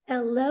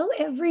Hello,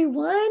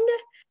 everyone.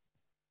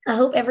 I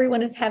hope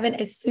everyone is having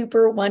a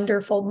super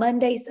wonderful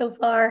Monday so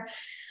far.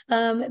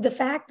 The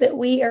fact that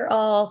we are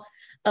all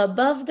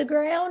above the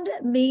ground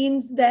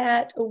means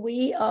that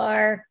we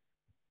are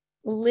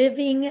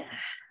living,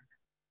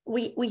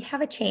 we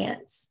have a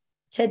chance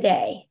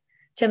today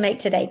to make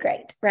today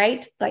great,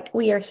 right? Like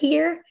we are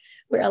here,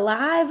 we're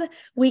alive,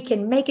 we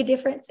can make a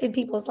difference in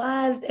people's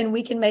lives and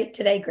we can make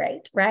today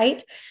great,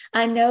 right?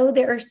 I know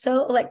there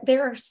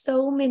are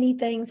so many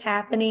things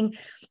happening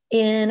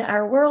in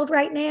our world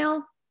right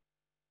now.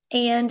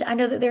 And I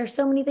know that there are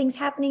so many things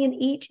happening in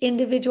each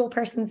individual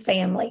person's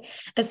family,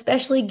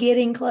 especially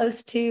getting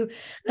close to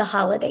the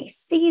holiday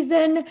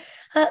season.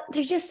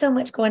 There's just so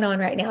much going on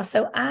right now.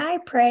 So I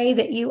pray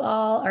that you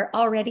all are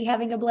already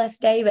having a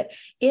blessed day. But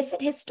if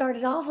it has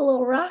started off a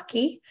little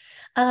rocky,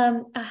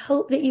 I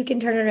hope that you can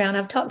turn it around.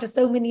 I've talked to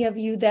so many of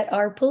you that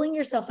are pulling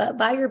yourself up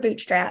by your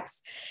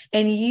bootstraps,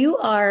 and you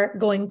are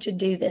going to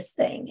do this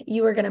thing.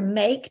 You are going to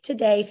make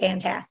today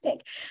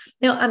fantastic.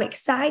 Now, I'm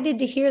excited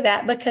to hear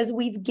that because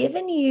we've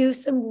given you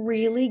some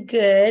really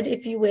good,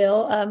 if you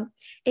will,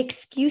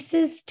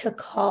 excuses to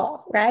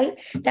call, right?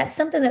 That's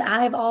something that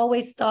I've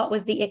always thought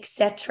was the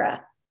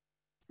etc.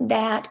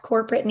 that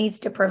corporate needs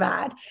to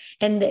provide.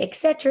 And the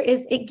etc.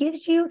 is it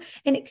gives you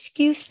an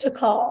excuse to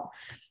call.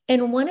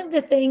 And one of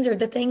the things, or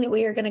the thing that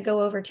we are going to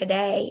go over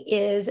today,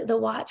 is the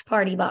Watch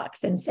Party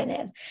Box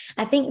incentive.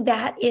 I think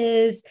that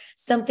is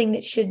something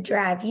that should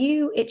drive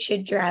you. It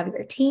should drive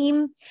your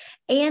team.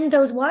 And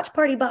those Watch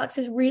Party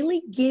Boxes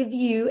really give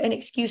you an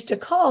excuse to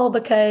call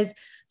because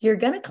you're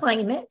going to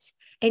claim it.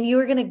 And you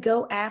are going to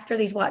go after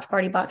these watch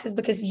party boxes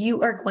because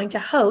you are going to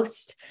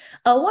host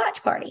a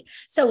watch party.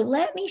 So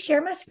let me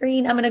share my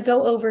screen. I'm going to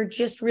go over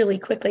just really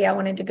quickly. I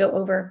wanted to go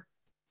over,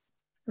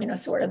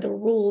 sort of the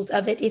rules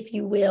of it, if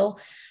you will,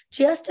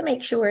 just to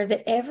make sure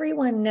that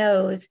everyone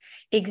knows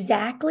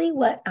exactly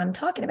what I'm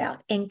talking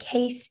about in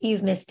case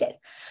you've missed it.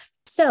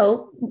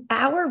 So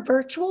our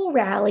virtual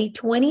rally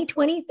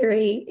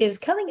 2023 is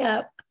coming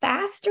up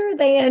faster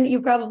than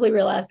you probably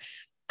realize.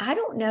 I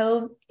don't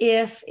know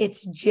if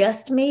it's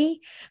just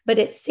me, but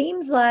it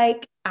seems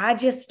like I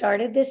just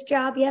started this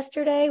job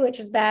yesterday, which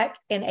is back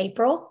in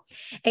April.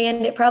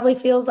 And it probably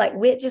feels like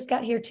WIT just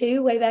got here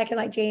too, way back in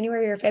like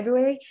January or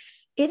February.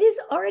 It is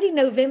already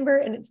November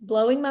and it's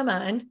blowing my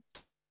mind.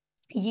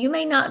 You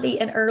may not be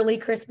an early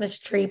Christmas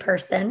tree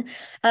person,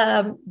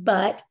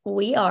 but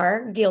we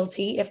are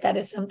guilty if that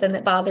is something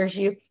that bothers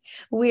you.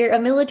 We're a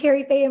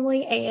military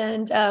family,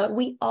 and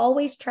we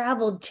always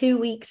traveled 2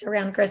 weeks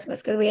around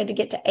Christmas because we had to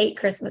get to 8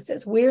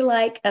 Christmases. We're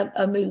like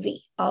a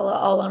movie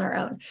all on our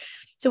own.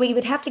 So we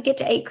would have to get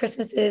to 8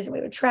 Christmases, and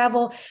we would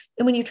travel.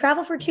 And when you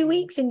travel for 2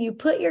 weeks and you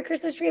put your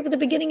Christmas tree up at the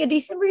beginning of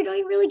December, you don't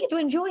even really get to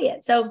enjoy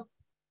it. So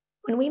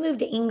when we moved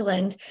to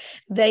England,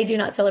 they do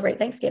not celebrate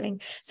Thanksgiving.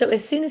 So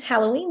as soon as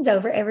Halloween's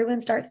over, everyone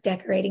starts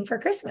decorating for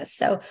Christmas.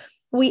 So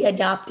we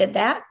adopted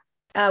that.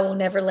 I will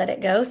never let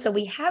it go. So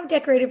we have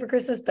decorated for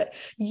Christmas, but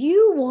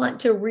you want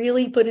to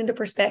really put into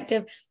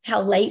perspective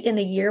how late in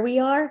the year we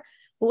are.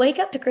 Wake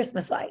up to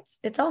Christmas lights.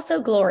 It's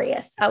also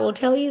glorious. I will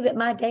tell you that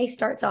my day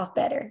starts off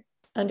better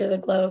under the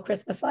glow of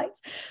Christmas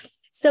lights.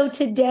 So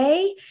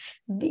today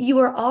you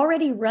are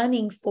already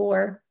running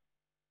for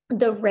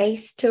the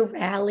Race to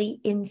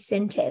Rally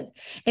incentive.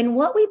 And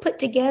what we put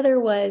together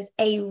was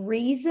a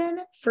reason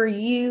for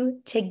you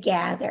to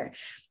gather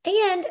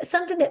and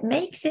something that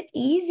makes it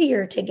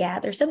easier to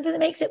gather, something that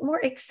makes it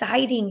more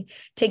exciting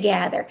to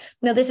gather.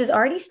 Now, this has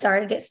already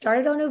started. It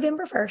started on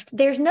November 1st.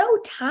 There's no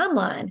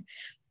timeline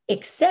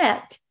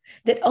except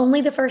that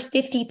only the first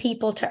 50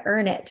 people to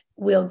earn it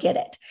will get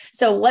it.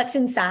 So what's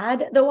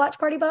inside the Watch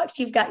Party Box?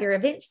 You've got your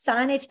event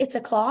signage. It's a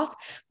cloth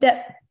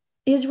that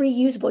is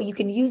reusable. You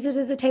can use it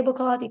as a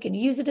tablecloth. You can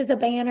use it as a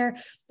banner.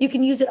 You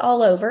can use it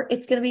all over.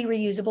 It's going to be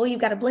reusable.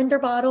 You've got a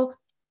blender bottle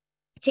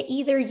to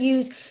either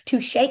use to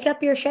shake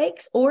up your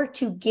shakes or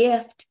to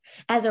gift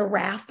as a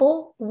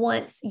raffle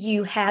once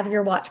you have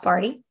your watch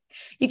party.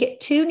 You get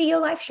 2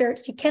 Neolife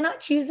shirts. You cannot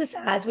choose the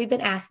size. We've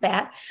been asked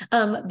that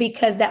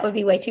because that would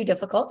be way too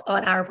difficult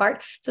on our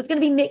part. So it's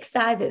going to be mixed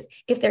sizes.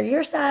 If they're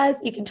your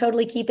size, you can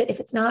totally keep it. If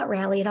it's not,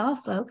 rally it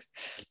off, folks.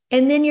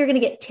 And then you're going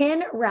to get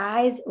 10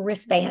 Rise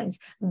wristbands.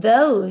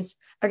 Those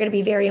are going to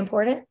be very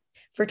important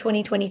for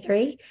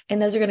 2023. And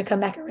those are going to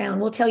come back around.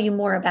 We'll tell you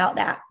more about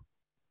that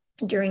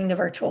during the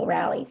virtual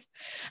rallies.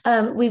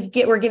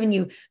 We're giving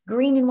you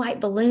green and white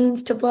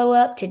balloons to blow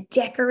up to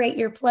decorate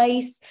your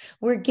place.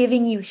 We're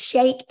giving you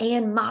shake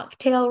and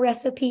mocktail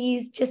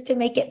recipes just to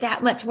make it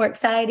that much more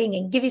exciting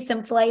and give you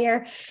some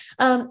flair.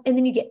 And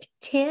then you get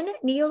 10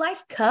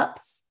 Neolife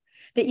cups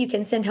that you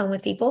can send home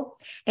with people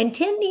and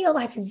 10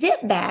 Neolife zip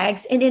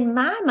bags. And in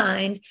my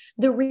mind,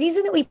 the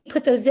reason that we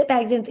put those zip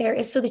bags in there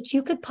is so that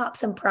you could pop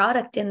some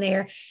product in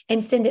there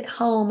and send it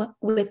home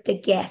with the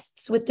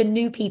guests, with the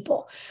new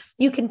people.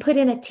 You can put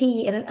in a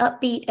tea and an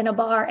upbeat and a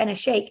bar and a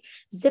shake,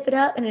 zip it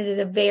up. And it is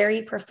a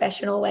very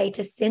professional way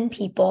to send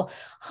people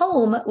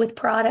home with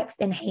products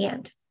in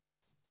hand.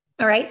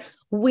 All right.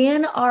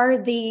 When are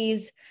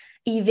these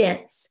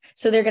events.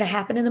 So they're going to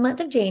happen in the month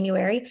of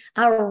January.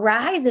 Our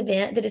Rise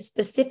event that is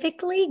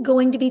specifically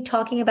going to be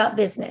talking about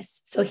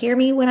business. So hear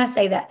me when I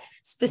say that,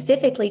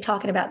 specifically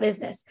talking about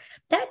business.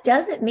 That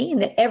doesn't mean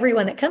that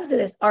everyone that comes to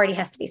this already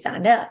has to be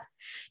signed up.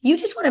 You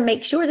just want to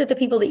make sure that the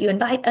people that you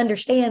invite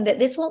understand that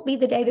this won't be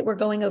the day that we're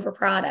going over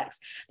products.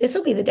 This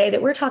will be the day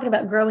that we're talking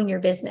about growing your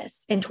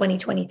business in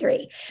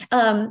 2023.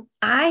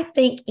 I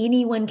think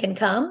anyone can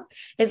come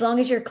as long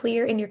as you're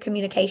clear in your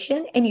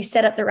communication and you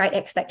set up the right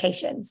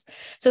expectations.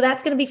 So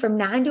that's going to be from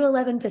 9 to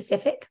 11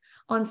 Pacific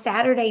on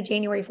Saturday,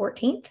 January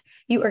 14th.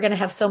 You are going to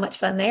have so much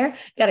fun there.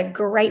 Got a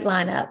great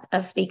lineup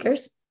of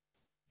speakers.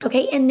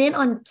 Okay, and then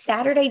on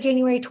Saturday,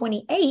 January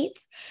 28th,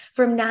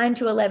 from 9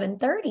 to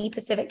 11:30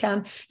 Pacific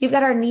time, you've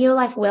got our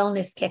Neolife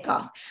Wellness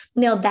Kickoff.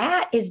 Now,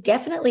 that is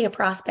definitely a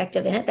prospect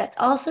event. That's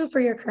also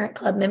for your current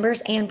club members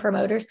and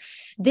promoters.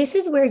 This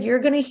is where you're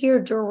going to hear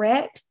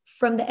direct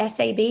from the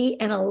SAB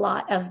and a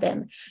lot of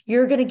them.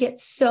 You're going to get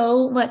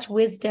so much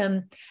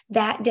wisdom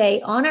that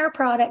day on our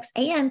products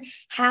and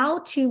how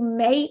to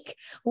make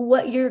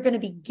what you're going to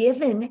be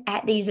given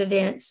at these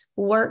events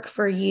work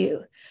for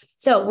you.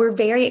 So we're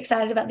very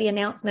excited about the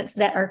announcements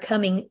that are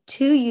coming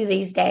to you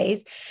these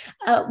days.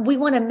 We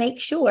want to make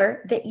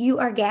sure that you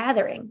are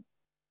gathering.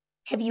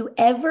 Have you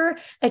ever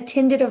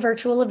attended a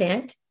virtual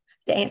event?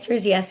 The answer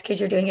is yes, because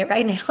you're doing it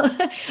right now,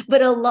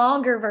 but a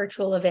longer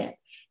virtual event.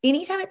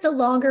 Anytime it's a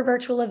longer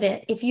virtual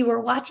event, if you are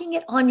watching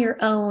it on your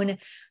own,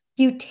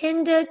 you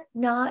tend to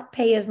not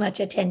pay as much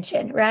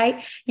attention,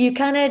 right? You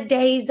kind of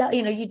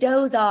you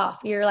doze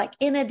off. You're like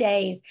in a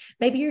daze.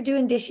 Maybe you're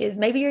doing dishes.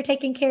 Maybe you're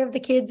taking care of the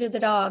kids or the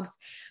dogs.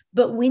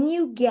 But when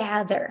you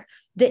gather,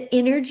 the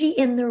energy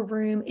in the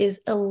room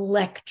is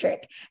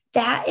electric.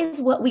 That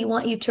is what we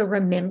want you to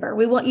remember.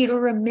 We want you to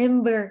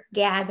remember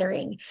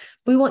gathering.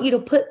 We want you to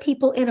put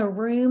people in a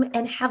room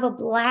and have a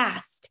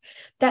blast.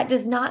 That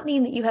does not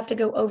mean that you have to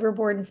go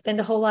overboard and spend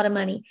a whole lot of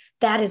money.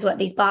 That is what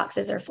these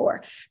boxes are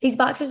for. These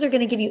boxes are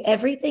going to give you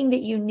everything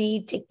that you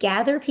need to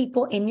gather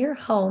people in your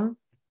home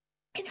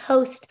and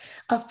host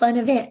a fun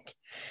event.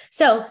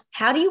 So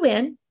how do you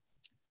win?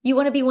 You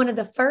want to be one of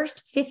the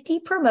first 50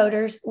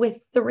 promoters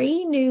with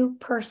 3 new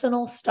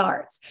personal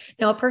starts.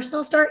 Now, a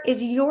personal start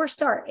is your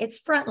start. It's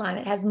frontline.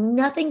 It has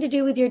nothing to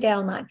do with your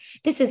downline.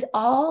 This is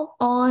all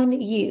on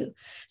you.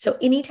 So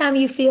anytime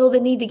you feel the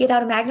need to get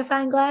out a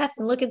magnifying glass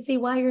and look and see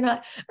why you're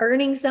not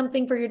earning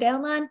something for your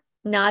downline,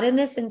 not in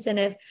this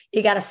incentive.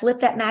 You got to flip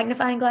that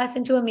magnifying glass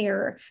into a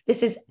mirror.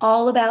 This is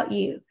all about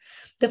you.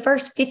 The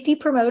first 50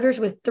 promoters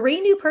with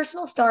 3 new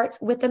personal starts,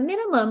 with a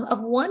minimum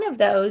of one of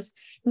those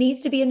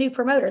needs to be a new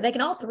promoter. They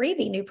can all 3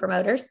 be new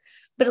promoters,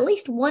 but at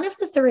least one of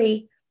the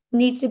 3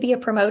 needs to be a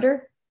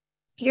promoter.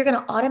 You're going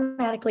to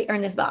automatically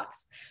earn this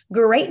box.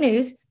 Great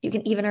news. You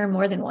can even earn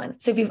more than one.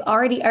 So if you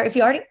already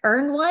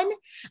earned one,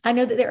 I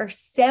know that there are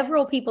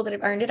several people that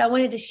have earned it. I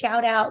wanted to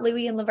shout out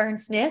Louie and Laverne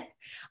Smith,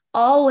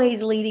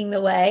 always leading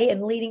the way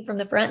and leading from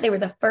the front. They were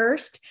the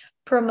first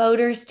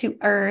promoters to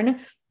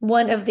earn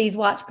one of these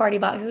watch party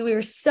boxes. We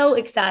were so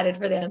excited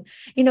for them.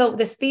 You know,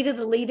 the speed of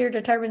the leader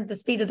determines the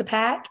speed of the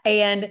pack.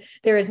 And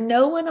there is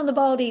no one on the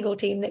Bald Eagle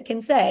team that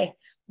can say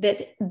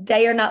that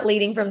they are not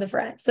leading from the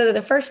front. So they're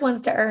the first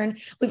ones to earn.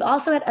 We've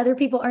also had other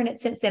people earn it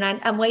since then.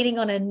 I'm waiting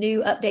on a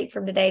new update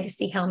from today to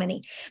see how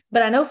many,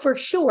 but I know for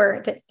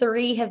sure that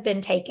 3 have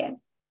been taken.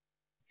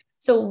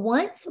 So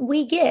once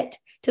we get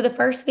to the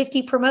first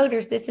 50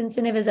 promoters, this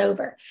incentive is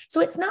over. So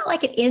it's not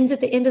like it ends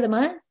at the end of the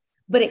month,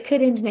 but it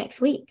could end next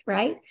week,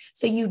 right?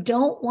 So you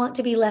don't want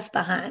to be left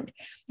behind.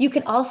 You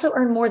can also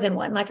earn more than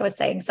one. Like I was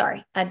saying,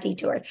 sorry, I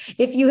detoured.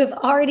 If you have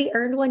already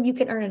earned one, you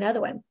can earn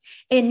another one,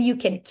 and you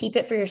can keep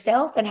it for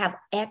yourself and have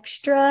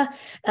extra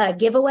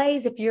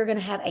giveaways if you're going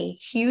to have a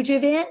huge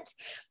event.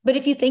 But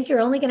if you think you're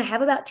only going to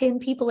have about 10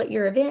 people at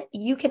your event,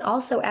 you can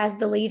also, as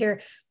the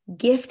leader,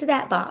 gift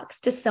that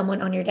box to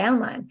someone on your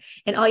downline.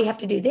 And all you have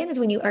to do then is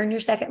when you earn your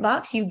second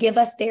box, you give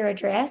us their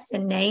address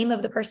and name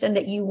of the person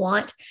that you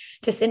want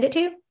to send it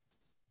to.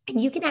 And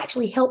you can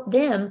actually help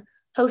them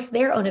host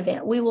their own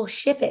event. We will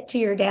ship it to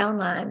your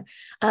downline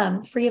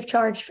free of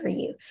charge for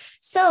you.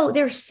 So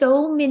there's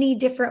so many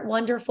different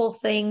wonderful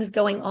things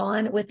going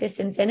on with this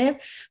incentive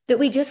that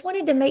we just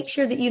wanted to make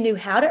sure that you knew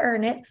how to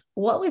earn it,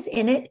 what was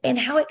in it, and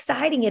how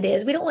exciting it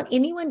is. We don't want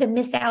anyone to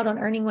miss out on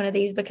earning one of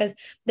these because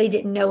they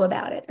didn't know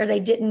about it or they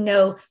didn't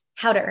know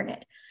how to earn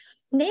it.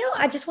 Now,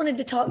 I just wanted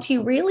to talk to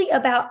you really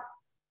about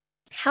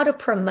how to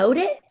promote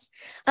it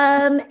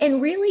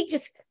and really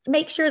just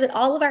make sure that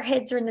all of our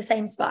heads are in the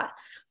same spot.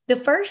 The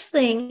first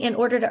thing, in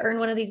order to earn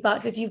one of these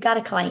boxes, you've got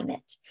to claim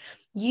it.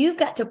 You've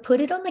got to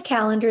put it on the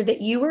calendar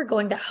that you are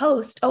going to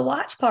host a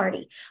watch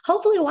party,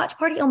 hopefully a watch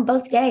party on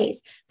both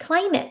days.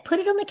 Claim it, put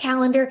it on the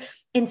calendar,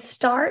 and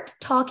start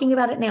talking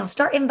about it now.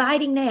 Start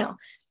inviting now.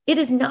 It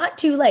is not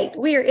too late.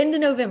 We are into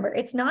November.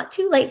 It's not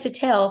too late to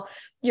tell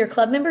your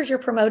club members, your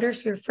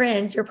promoters, your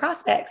friends, your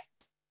prospects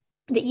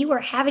that you are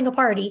having a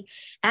party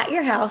at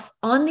your house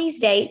on these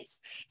dates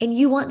and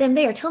you want them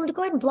there. Tell them to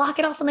go ahead and block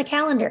it off on the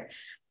calendar.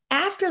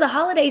 After the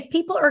holidays,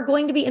 people are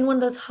going to be in one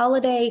of those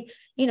holiday,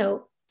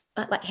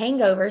 like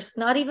hangovers,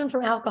 not even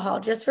from alcohol,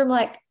 just from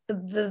like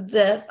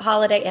the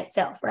holiday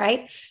itself,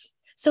 right?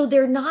 So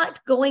they're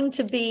not going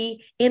to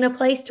be in a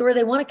place to where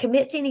they want to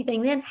commit to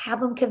anything. Then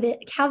have them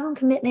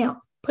commit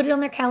now. Put it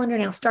on their calendar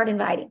now. Start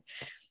inviting.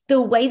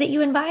 The way that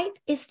you invite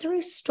is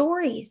through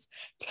stories.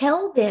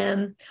 Tell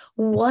them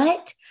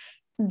what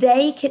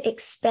they could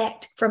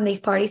expect from these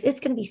parties. It's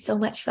going to be so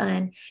much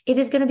fun. It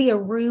is going to be a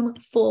room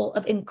full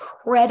of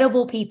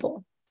incredible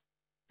people.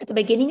 At the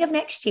beginning of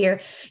next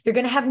year, you're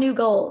going to have new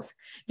goals.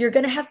 You're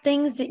going to have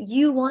things that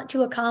you want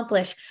to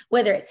accomplish,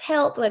 whether it's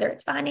health, whether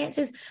it's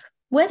finances,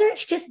 whether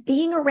it's just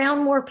being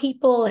around more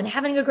people and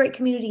having a great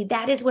community.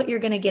 That is what you're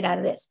going to get out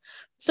of this.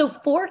 So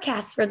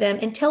forecast for them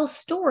and tell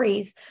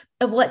stories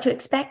of what to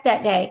expect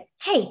that day.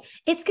 Hey,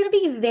 it's going to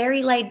be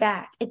very laid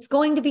back. It's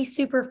going to be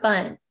super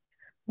fun.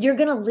 You're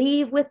going to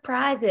leave with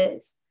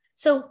prizes.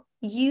 So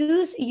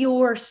use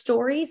your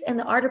stories and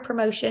the art of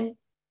promotion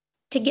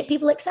to get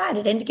people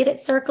excited and to get it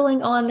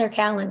circling on their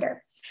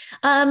calendar.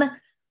 The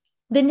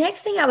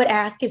next thing I would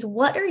ask is,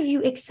 what are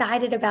you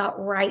excited about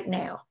right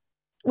now?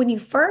 When you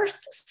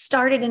first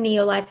started in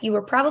Neolife, you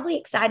were probably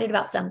excited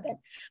about something.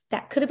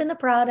 That could have been the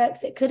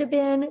products. It could have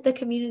been the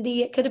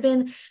community. It could have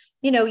been,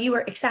 you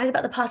were excited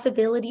about the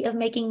possibility of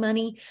making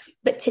money.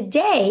 But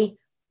today,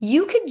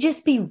 you could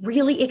just be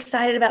really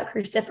excited about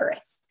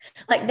Cruciferous.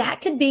 Like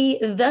that could be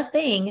the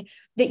thing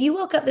that you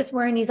woke up this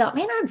morning and you thought,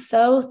 man, I'm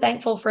so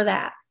thankful for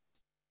that.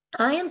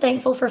 I am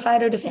thankful for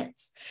Phyto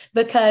Defense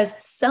because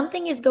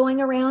something is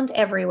going around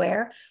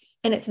everywhere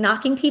and it's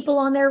knocking people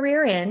on their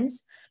rear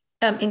ends,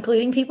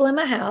 including people in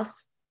my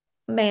house,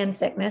 man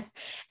sickness.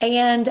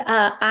 And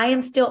I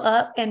am still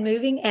up and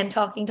moving and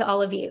talking to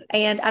all of you.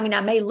 And I mean,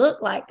 I may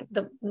look like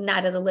the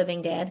Night of the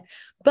Living Dead,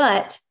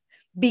 but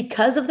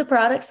because of the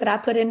products that I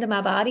put into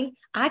my body,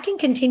 I can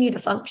continue to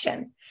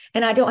function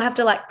and I don't have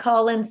to like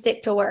call in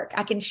sick to work.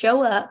 I can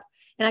show up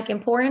and I can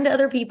pour into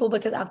other people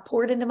because I've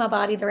poured into my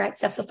body the right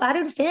stuff. So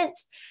Phyto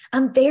Defense,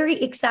 I'm very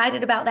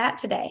excited about that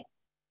today.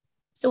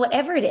 So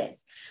whatever it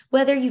is,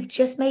 whether you've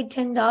just made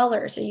 $10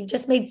 or you've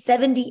just made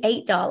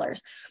 $78,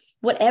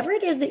 whatever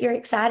it is that you're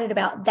excited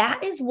about,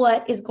 that is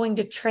what is going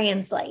to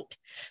translate.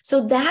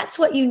 So that's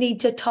what you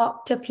need to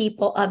talk to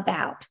people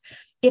about.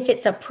 If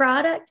it's a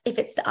product, if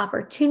it's the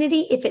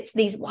opportunity, if it's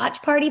these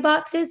watch party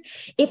boxes,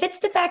 if it's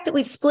the fact that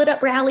we've split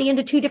up Rally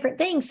into two different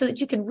things so that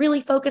you can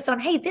really focus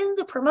on, hey, this is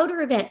a promoter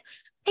event.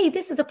 Hey,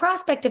 this is a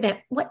prospect event.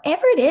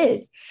 Whatever it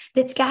is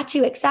that's got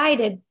you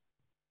excited,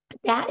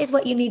 that is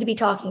what you need to be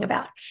talking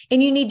about.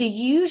 And you need to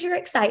use your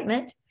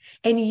excitement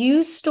and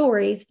use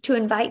stories to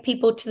invite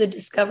people to the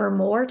Discover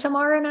More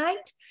tomorrow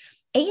night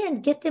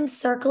and get them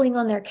circling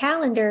on their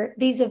calendar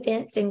these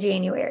events in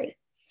January.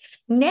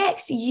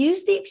 Next,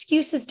 use the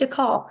excuses to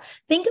call.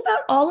 Think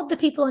about all of the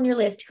people on your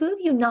list. Who have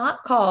you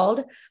not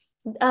called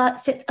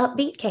since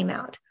Upbeat came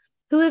out?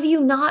 Who have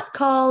you not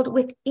called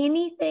with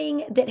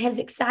anything that has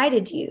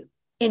excited you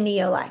in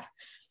Neolife?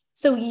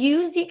 So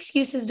use the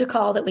excuses to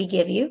call that we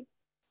give you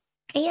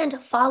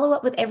and follow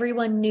up with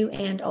everyone new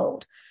and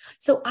old.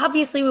 So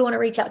obviously we want to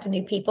reach out to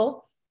new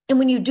people. And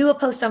when you do a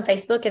post on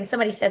Facebook and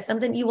somebody says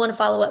something, you want to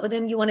follow up with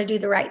them. You want to do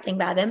the right thing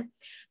by them.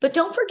 But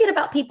don't forget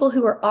about people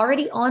who are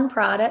already on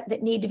product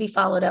that need to be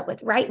followed up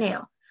with right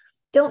now.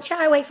 Don't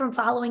shy away from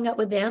following up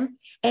with them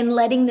and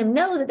letting them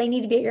know that they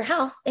need to be at your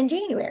house in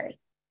January.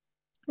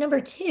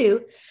 Number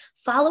 2,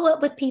 follow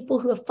up with people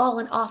who have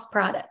fallen off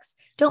products.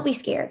 Don't be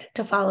scared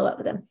to follow up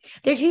with them.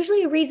 There's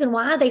usually a reason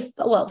why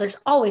there's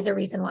always a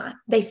reason why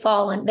they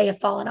have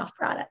fallen off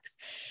products.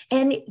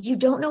 And you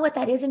don't know what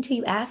that is until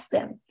you ask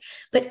them.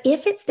 But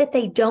if it's that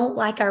they don't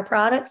like our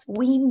products,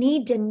 we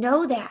need to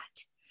know that.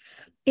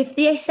 If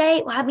they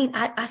say, well, I mean,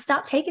 I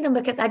stopped taking them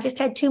because I just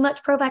had too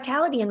much Pro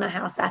Vitality in my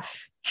house. I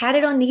had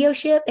it on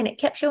NeoShip and it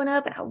kept showing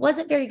up and I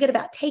wasn't very good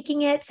about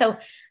taking it. So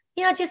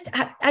I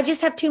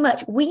just have too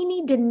much. We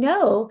need to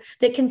know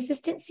that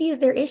consistency is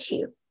their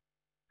issue.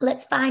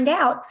 Let's find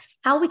out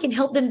how we can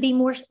help them be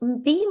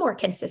more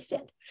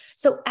consistent.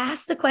 So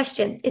ask the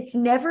questions. It's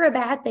never a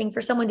bad thing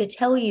for someone to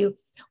tell you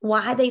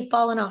why they've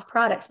fallen off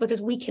products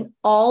because we can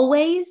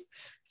always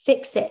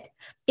fix it.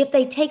 If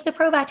they take the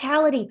Pro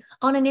Vitality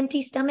on an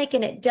empty stomach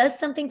and it does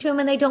something to them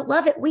and they don't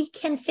love it, we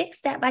can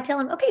fix that by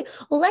telling them, okay,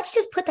 well, let's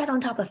just put that on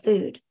top of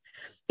food.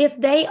 If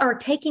they are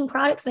taking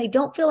products and they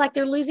don't feel like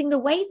they're losing the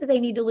weight that they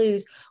need to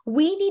lose,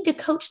 we need to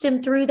coach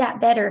them through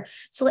that better.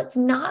 So let's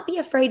not be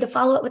afraid to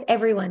follow up with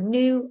everyone,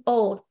 new,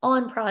 old,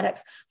 on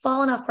products,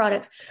 fallen off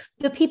products,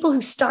 the people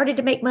who started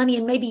to make money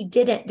and maybe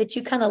didn't, that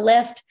you kind of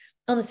left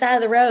on the side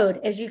of the road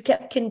as you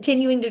kept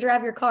continuing to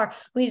drive your car.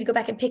 We need to go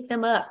back and pick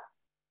them up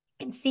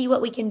and see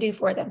what we can do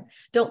for them.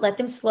 Don't let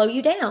them slow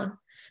you down,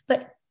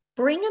 but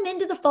bring them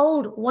into the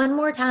fold one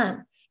more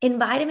time.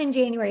 Invite them in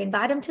January,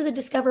 invite them to the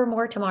Discover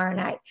More tomorrow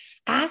night.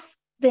 Ask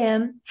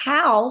them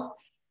how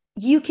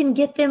you can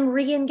get them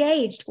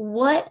re-engaged.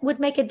 What would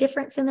make a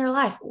difference in their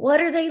life? What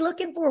are they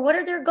looking for? What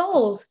are their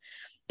goals?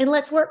 And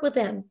let's work with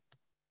them.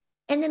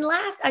 And then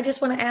last, I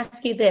just want to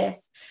ask you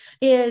this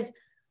is,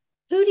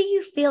 who do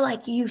you feel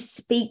like you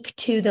speak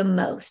to the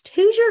most?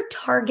 Who's your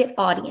target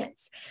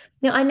audience?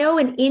 Now, I know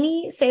in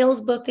any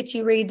sales book that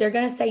you read, they're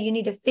going to say you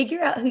need to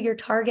figure out who your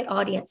target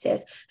audience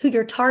is, who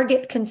your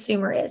target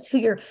consumer is, who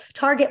your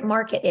target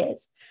market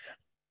is.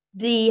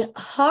 The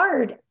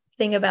hard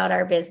thing about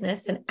our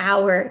business and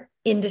our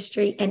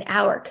industry and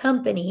our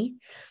company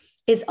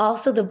is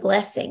also the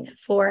blessing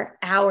for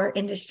our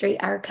industry,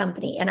 our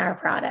company, and our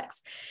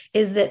products,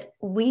 is that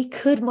we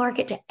could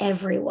market to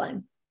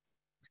everyone.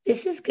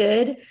 This is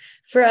good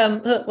from,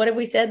 what have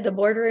we said, the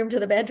boardroom to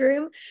the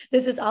bedroom.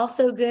 This is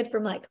also good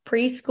from like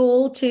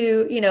preschool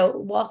to,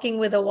 walking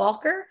with a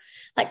walker.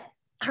 Like,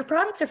 our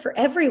products are for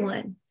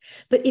everyone.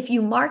 But if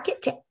you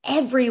market to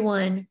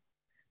everyone,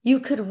 you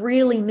could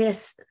really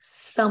miss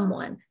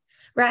someone,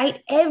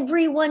 right?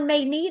 Everyone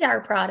may need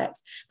our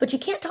products, but you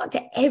can't talk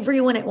to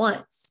everyone at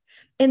once.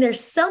 And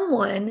there's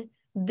someone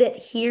that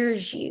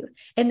hears you,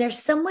 and there's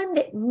someone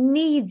that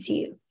needs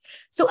you.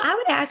 So I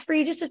would ask for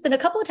you just to spend a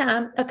couple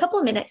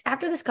of minutes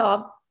after this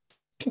call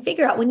and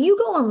figure out, when you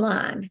go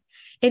online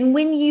and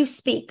when you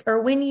speak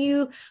or when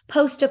you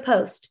post a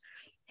post,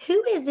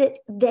 who is it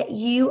that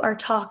you are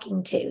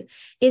talking to?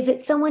 Is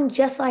it someone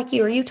just like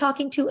you? Are you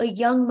talking to a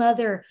young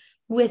mother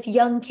with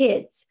young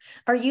kids?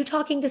 Are you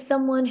talking to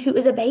someone who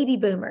is a baby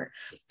boomer?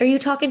 Are you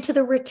talking to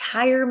the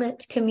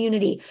retirement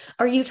community?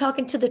 Are you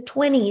talking to the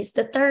 20s,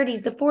 the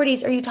 30s, the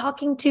 40s? Are you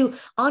talking to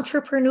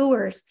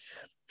entrepreneurs?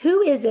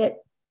 Who is it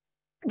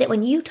that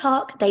when you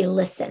talk, they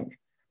listen?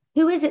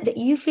 Who is it that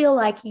you feel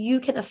like you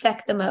can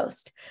affect the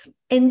most?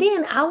 And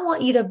then I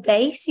want you to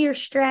base your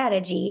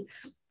strategy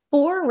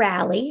for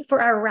Rally, for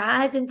our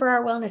Rise and for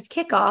our Wellness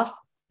Kickoff,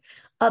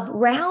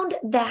 around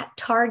that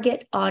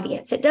target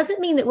audience. It doesn't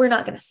mean that we're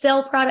not going to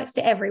sell products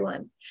to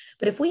everyone,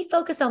 but if we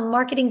focus on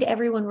marketing to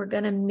everyone, we're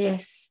going to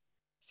miss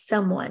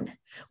someone.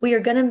 We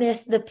are going to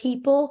miss the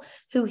people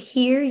who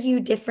hear you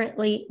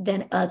differently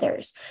than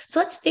others. So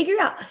let's figure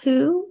out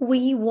who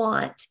we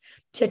want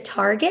to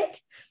target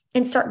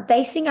and start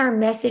basing our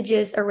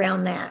messages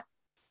around that.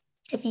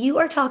 If you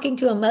are talking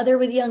to a mother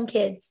with young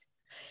kids,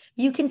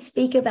 you can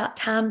speak about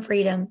time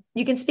freedom.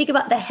 You can speak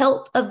about the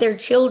health of their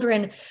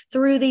children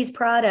through these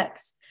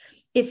products.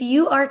 If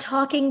you are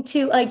talking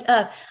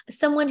to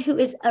someone who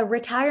is a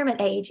retirement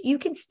age, you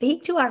can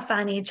speak to our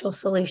financial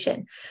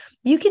solution.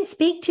 You can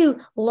speak to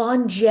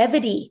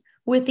longevity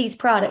with these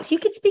products. You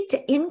can speak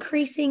to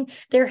increasing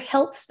their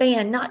health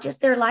span, not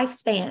just their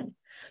lifespan.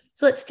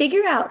 So let's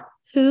figure out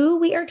who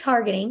we are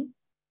targeting,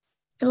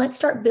 and let's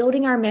start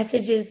building our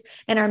messages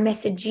and our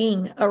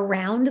messaging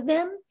around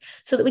them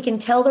so that we can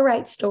tell the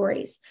right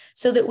stories,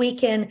 so that we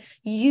can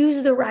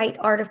use the right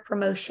art of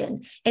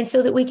promotion, and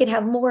so that we can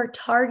have more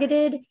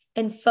targeted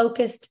and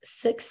focused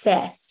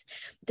success.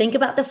 Think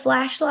about the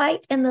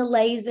flashlight and the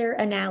laser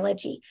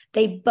analogy.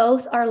 They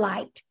both are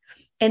light,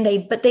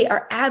 but they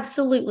are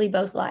absolutely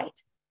both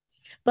light.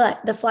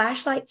 But the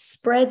flashlight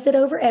spreads it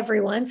over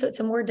everyone, so it's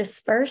a more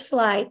dispersed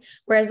light,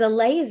 whereas a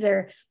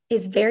laser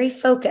is very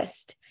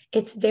focused.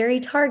 It's very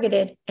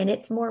targeted, and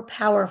it's more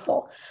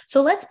powerful.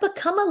 So let's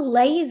become a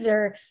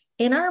laser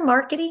in our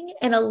marketing,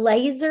 and a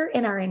laser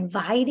in our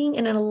inviting,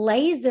 and a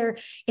laser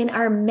in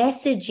our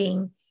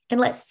messaging. And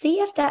let's see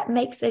if that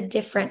makes a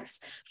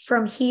difference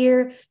from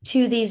here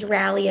to these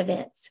rally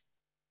events.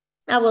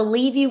 I will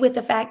leave you with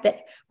the fact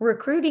that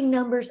recruiting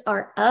numbers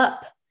are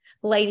up,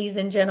 ladies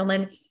and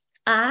gentlemen.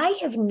 I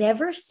have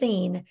never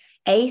seen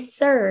a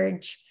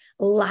surge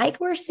like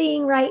we're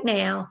seeing right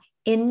now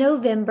in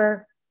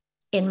November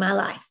in my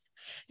life.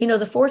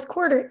 The fourth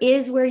quarter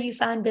is where you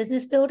find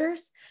business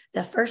builders.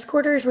 The first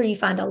quarter is where you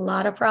find a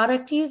lot of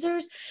product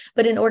users.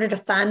 But in order to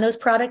find those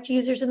product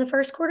users in the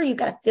first quarter, you've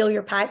got to fill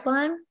your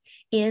pipeline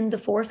in the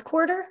fourth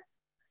quarter.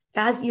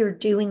 Guys, you're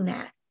doing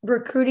that.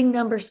 Recruiting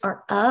numbers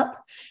are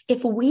up.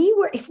 If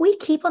we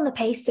keep on the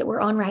pace that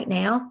we're on right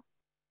now,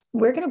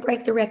 we're going to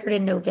break the record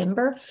in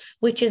November,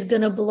 which is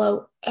going to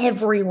blow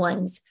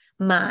everyone's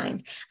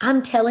mind.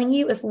 I'm telling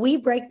you, if we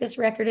break this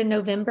record in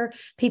November,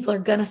 people are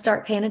going to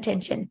start paying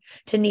attention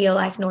to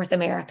Neolife North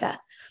America.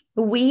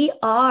 We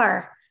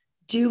are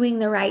doing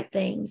the right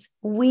things.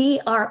 We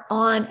are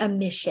on a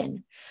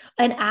mission,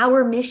 and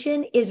our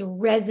mission is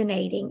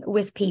resonating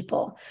with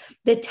people.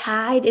 The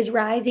tide is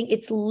rising.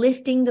 It's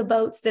lifting the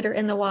boats that are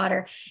in the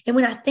water. And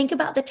when I think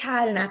about the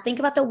tide and I think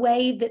about the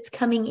wave that's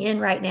coming in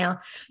right now,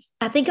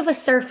 I think of a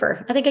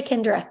surfer. I think of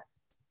Kendra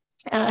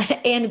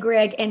and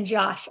Greg and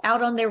Josh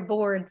out on their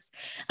boards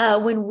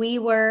when we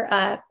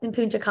were in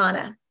Punta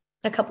Cana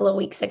a couple of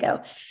weeks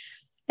ago.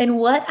 And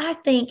what I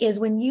think is,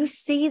 when you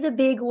see the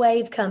big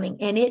wave coming,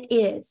 and it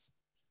is,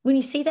 when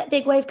you see that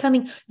big wave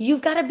coming,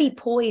 you've got to be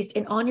poised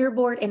and on your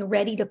board and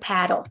ready to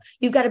paddle.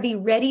 You've got to be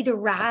ready to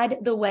ride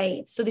the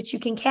wave so that you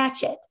can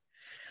catch it.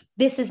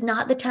 This is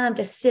not the time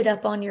to sit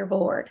up on your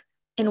board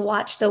and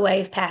watch the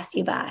wave pass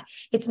you by.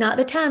 It's not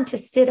the time to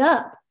sit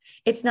up.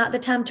 It's not the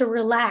time to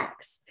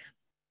relax.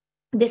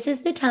 This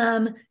is the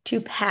time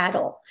to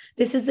paddle.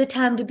 This is the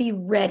time to be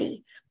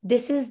ready.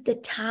 This is the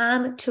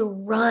time to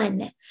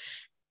run.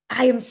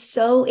 I am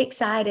so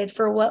excited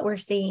for what we're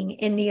seeing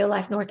in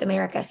Neolife North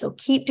America. So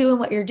keep doing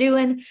what you're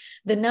doing.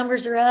 The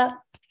numbers are up.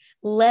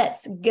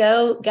 Let's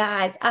go,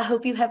 guys. I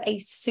hope you have a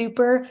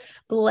super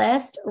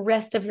blessed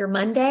rest of your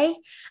Monday.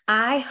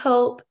 I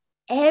hope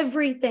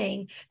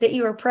everything that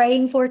you are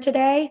praying for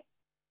today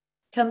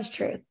comes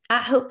true. I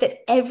hope that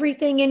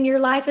everything in your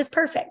life is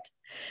perfect.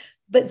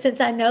 But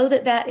since I know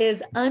that that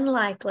is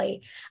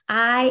unlikely,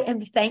 I am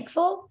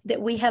thankful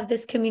that we have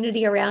this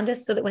community around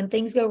us so that when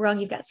things go wrong,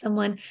 you've got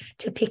someone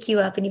to pick you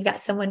up and you've got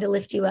someone to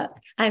lift you up.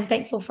 I'm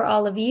thankful for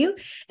all of you,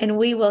 and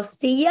we will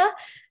see you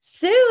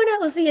soon. I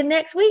will see you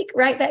next week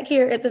right back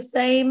here at the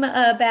same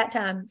bat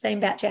time, same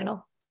bat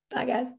channel. Bye, guys.